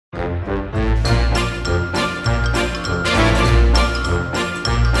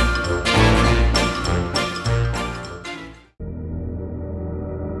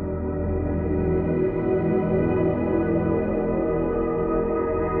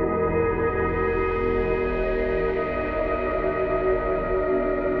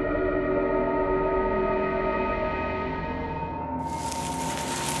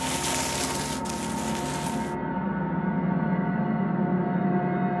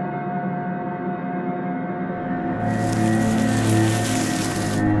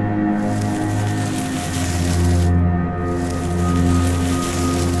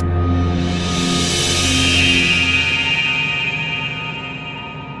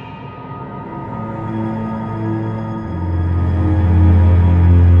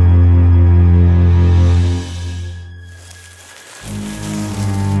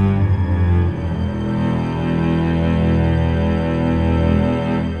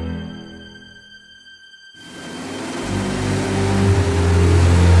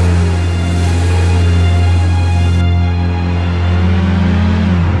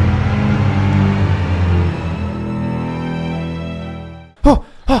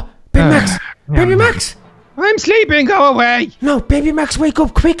Baby Max! I'm sleeping, go away! No, Baby Max, wake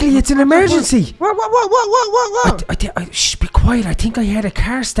up quickly, it's an emergency! What? Shh, be quiet, I think I heard a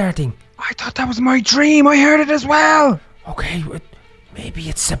car starting. I thought that was my dream, I heard it as well! Okay, maybe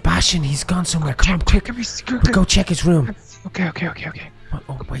it's Sebastian, he's gone somewhere, come on, quick. We'll go check his room. Okay.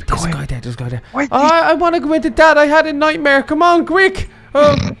 Oh, wait, there's a guy there. I want to go into Dad, I had a nightmare, come on, quick!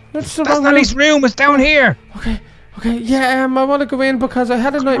 That's not his room, it's down here! Okay, yeah, I want to go in because I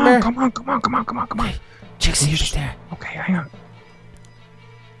had a nightmare. Come on. Okay, check see if he's there. Okay, hang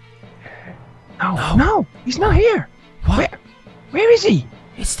on. No, he's not here. What? Where is he?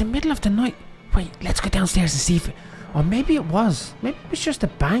 It's the middle of the night. Wait, let's go downstairs and see if... Or maybe it was. Maybe it was just a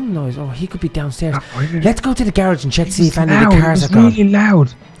bang noise. Or he could be downstairs. Let's go to the garage and check see if any of the cars are gone. It's really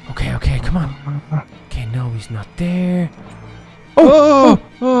loud. Okay, come on. Okay, no, he's not there. Oh!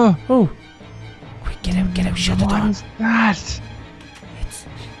 Quick, get out, shut the door. What is that?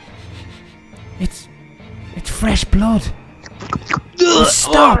 It's fresh blood.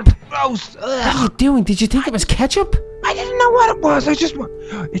 Stop! Gross. What are you doing? Did you think it was ketchup? I didn't know what it was.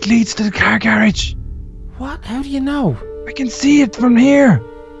 It leads to the car garage. What? How do you know? I can see it from here.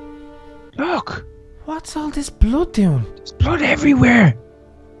 Look. What's all this blood doing? There's blood everywhere.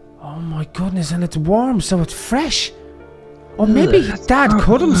 Oh my goodness, and it's warm, so it's fresh. Or maybe Dad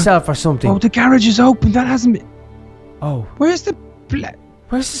cut himself or something. Oh, the garage is open. That hasn't been... Oh. Where's the black...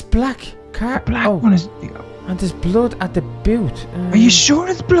 Where's this black car? The black one is... And there's blood at the boot. Are you sure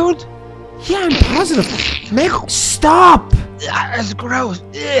it's blood? Yeah, I'm positive. Maybe... Stop! That's gross.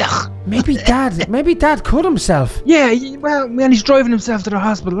 Ugh. Maybe Dad cut himself. Yeah, well, he's driving himself to the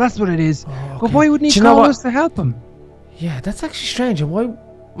hospital. That's what it is. Oh, okay. But why wouldn't he call us to help him? Yeah, that's actually strange. And why...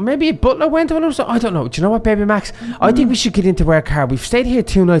 Maybe a butler went on or something. I don't know. Do you know what, Baby Max? I think we should get into our car. We've stayed here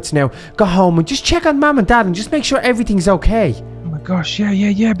 2 nights now. Go home and just check on Mum and Dad and just make sure everything's okay. Oh my gosh,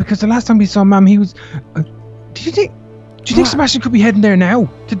 yeah. Because the last time we saw Mum, he was... do you think Sebastian could be heading there now?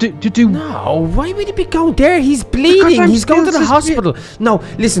 To do... No, why would he be going there? He's bleeding. He's going to the hospital. No,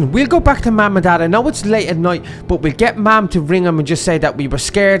 listen, we'll go back to Mum and Dad. I know it's late at night, but we'll get Mum to ring him and just say that we were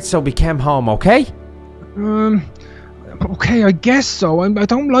scared, so we came home, okay? Okay, I guess so. I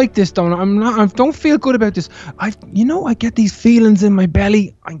don't like this, though. I don't feel good about this. I get these feelings in my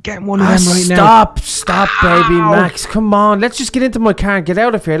belly. I'm getting one of them right now. Stop, Baby Max. Come on, let's just get into my car and get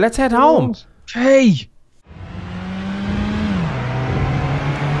out of here. Let's head home. Okay.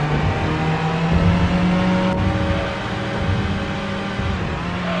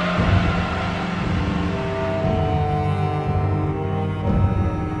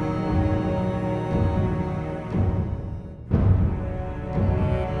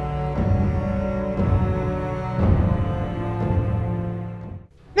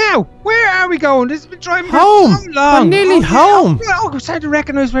 Where are we going? This has been driving home. For so long. We're nearly home. I'm starting to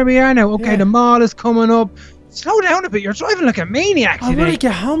recognise where we are now. Okay, the mall is coming up. Slow down a bit. You're driving like a maniac today. I want to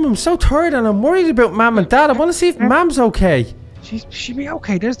get home. I'm so tired and I'm worried about Mum and Dad. I want to see if Mum's okay. She'll be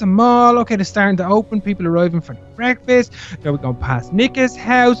okay. There's the mall. Okay, they're starting to open. People arriving for breakfast. Now we're going past Nick's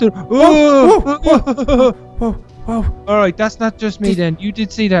house. Whoa. All right, that's not just me then. You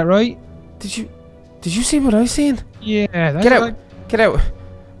did see that, right? Did you see what I seen? Yeah. Get out.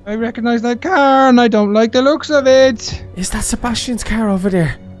 I recognise that car and I don't like the looks of it. Is that Sebastian's car over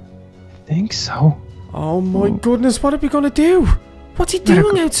there? I think so. Oh my goodness, what are we going to do? What's he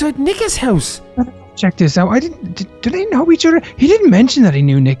doing outside Nick's house? Check this out. Do they know each other? He didn't mention that he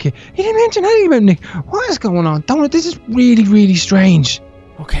knew Nick. He didn't mention anything about Nick. What is going on? Donut, this is really, really strange.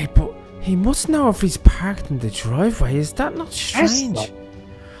 Okay, but he must know if he's parked in the driveway. Is that not strange?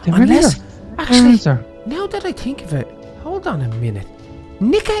 Unless, actually, now that I think of it, hold on a minute.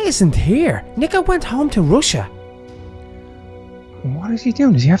 Nika isn't here. Nika went home to Russia. What is he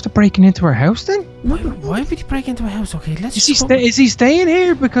doing? Does he have to break into her house then? Why would he break into a house? Okay, let's. Is he staying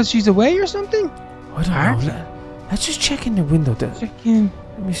here because she's away or something? I don't know. Let's just check in the window. Check in.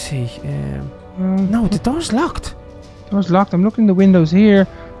 Let me see. No, the door's locked. Door's locked. I'm looking at the windows here.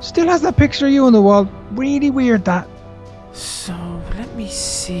 Still has that picture of you on the wall. Really weird that. So let me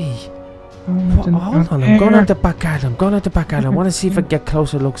see. Hold on, I'm going out the back garden. I want to see if I can get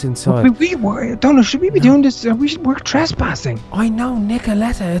closer looks inside. Don't know. Should we be doing this? We're trespassing. I know,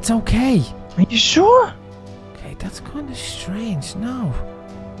 Nicoletta. It's okay. Are you sure? Okay, that's kind of strange. No.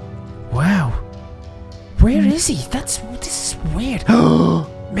 Wow. Where is he? This is weird.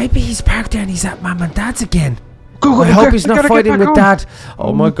 Maybe he's parked there and he's at Mum and Dad's again. I hope he's not fighting with Dad.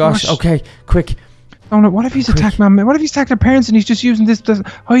 Oh my gosh. Okay, quick. Oh no, what if he's attacked Mum? What if he's attacked their parents and he's just using this to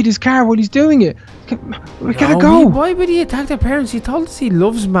hide his car while he's doing it? We gotta go. Why would he attack their parents? He told us he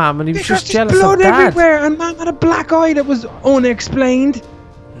loves Mum and he was just jealous of Dad. Blood everywhere and Mum had a black eye that was unexplained.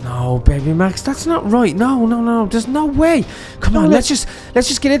 No, baby Max, that's not right. No. There's no way. Come on, let's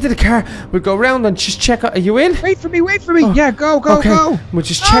just get into the car. We'll go around and just check out. Are you in? Wait for me. Oh. Yeah, go. We'll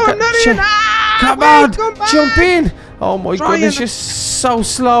just check out. Come on, jump in. Oh my goodness, you're so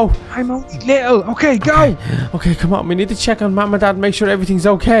slow. I'm only little. Okay, go. Okay, come on. We need to check on Mum and Dad and make sure everything's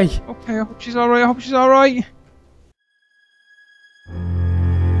okay. Okay, I hope she's alright.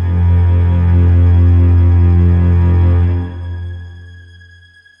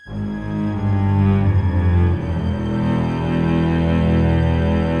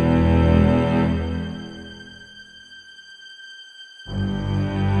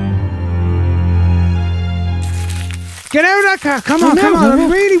 Get out of that car! Come on!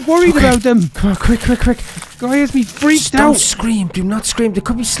 I'm really worried about them. Come on, quick! Guy has me freaked out. Don't scream! Do not scream. They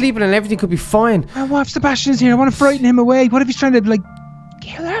could be sleeping and everything could be fine. What if Sebastian's here? I want to frighten him away. What if he's trying to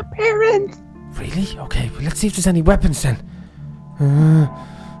kill our parents? Really? Okay. Well, let's see if there's any weapons then.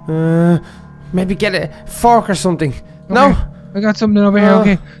 Maybe get a fork or something. Okay. No. I got something over here.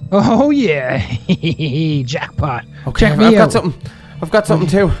 Okay. Oh yeah! Jackpot. Okay. Check me out. I've got something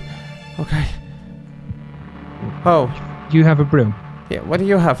too. Okay. Oh. You have a broom. Yeah, what do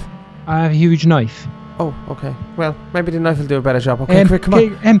you have? I have a huge knife. Oh, okay. Well, maybe the knife will do a better job. Okay, quick, come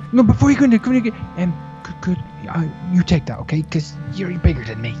on. No, before you go into it, you take that, okay? Because you're bigger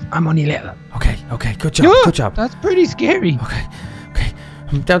than me. I'm only little. Okay, good job. That's pretty scary. Okay.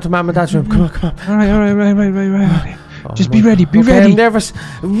 I'm down to Mum and Dad's room. Come on. All right. Okay. Just be ready. Be ready. I'm nervous.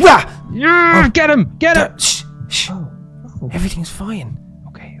 Rah! Yeah, get him. Shh. Oh. Everything's fine.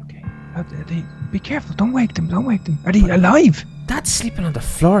 Okay. Be careful. Don't wake them. Are they alive? Dad's sleeping on the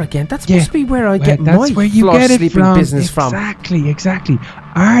floor again. That must be where I get my where you floor get it sleeping from. business from. Exactly.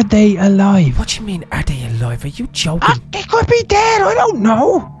 Are they alive? What do you mean, are they alive? Are you joking? They could be dead. I don't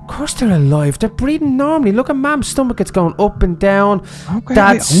know. Of course they're alive. They're breathing normally. Look at Mum's stomach. It's going up and down. Okay,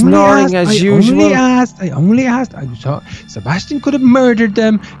 Dad's snoring as usual. I only asked. I thought Sebastian could have murdered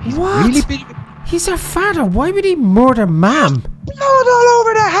them. He's what? Really big. He's our father. Why would he murder Mum? Blood all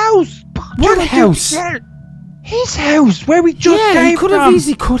over the house. What house? His house, where we just came from. Yeah, he could have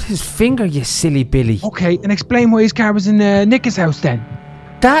easily cut his finger, you silly Billy. Okay, and explain why his car was in Nick's house then.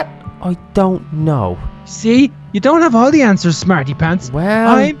 That I don't know. See, you don't have all the answers, smarty pants.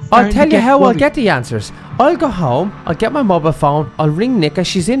 Well, I'll tell you how I'll get the answers. I'll go home, I'll get my mobile phone, I'll ring Nika.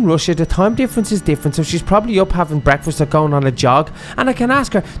 She's in Russia, the time difference is different, so she's probably up having breakfast or going on a jog. And I can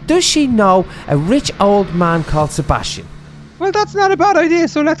ask her, does she know a rich old man called Sebastian? Well, that's not a bad idea,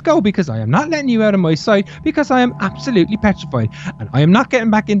 so let's go, because I am not letting you out of my sight, because I am absolutely petrified, and I am not getting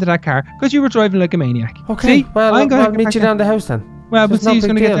back into that car, because you were driving like a maniac. Okay, see? Well, I'll meet you down the house then. Well, but see who's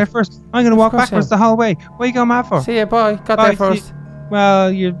going to get there first. I'm going to walk backwards the whole way. What are you going mad for? See ya, bye. Got there first.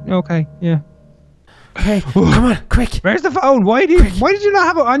 Well, you're... Okay, yeah. Okay, come on, quick. Where's the phone? Why did you not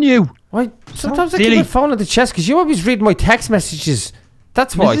have it on you? Why? Sometimes I keep my phone at the chest, because you always read my text messages.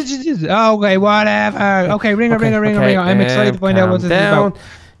 That's why. Okay, whatever. Okay, ring her. I'm excited to find out what this is about.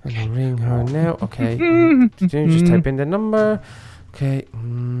 I'm gonna ring her now. Okay. Just type in the number. Okay.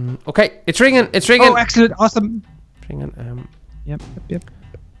 Okay, it's ringing. Oh, excellent. Awesome. Ringing. Yep.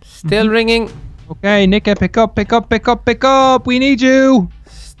 Still ringing. Okay, Nika, pick up. We need you.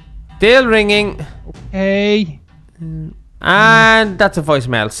 Still ringing. Okay. And that's a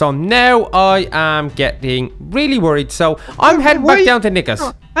voicemail. So now I am getting really worried. So I'm heading back down to Nika's.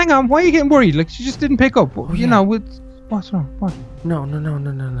 Hang on, why are you getting worried? Like, she just didn't pick up. You know, what's wrong? What?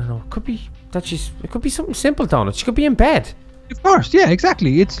 No. Could be that it could be something simple, Donut. She could be in bed. Of course, yeah,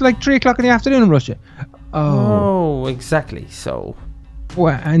 exactly. It's like 3 o'clock in the afternoon in Russia. Oh, exactly. So.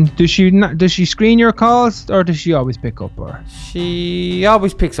 Well, and does she screen your calls, or does she always pick up? Or she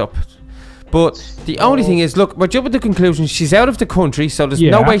always picks up. But the only thing is, look, we're jumping to conclusions. She's out of the country, so there's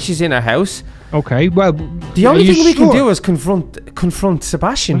no way she's in her house. Okay, well, the only thing we can do is confront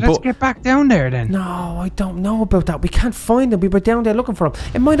Sebastian. Well, let's get back down there then. No, I don't know about that. We can't find him. We were down there looking for him.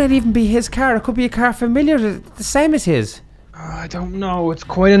 It might not even be his car. It could be a car familiar, the same as his. I don't know. It's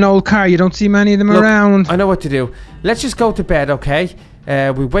quite an old car. You don't see many of them around. I know what to do. Let's just go to bed, okay?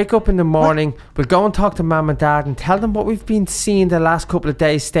 We wake up in the morning. We'll go and talk to Mum and Dad and tell them what we've been seeing the last couple of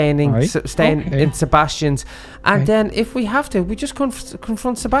days, staying in Sebastian's. And then, if we have to, we just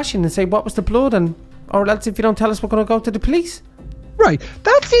confront Sebastian and say, what was the blood? Or else, if you don't tell us, we're going to go to the police. Right,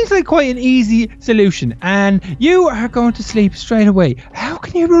 that seems like quite an easy solution, and you are going to sleep straight away. How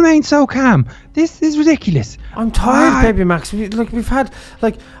can you remain so calm? This is ridiculous. I'm tired, baby Max. We've had,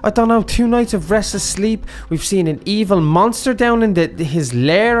 I don't know, 2 nights of restless sleep. We've seen an evil monster down in his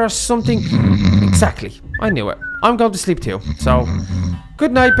lair or something. Exactly. I knew it. I'm going to sleep too. So,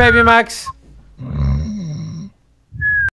 good night, baby Max.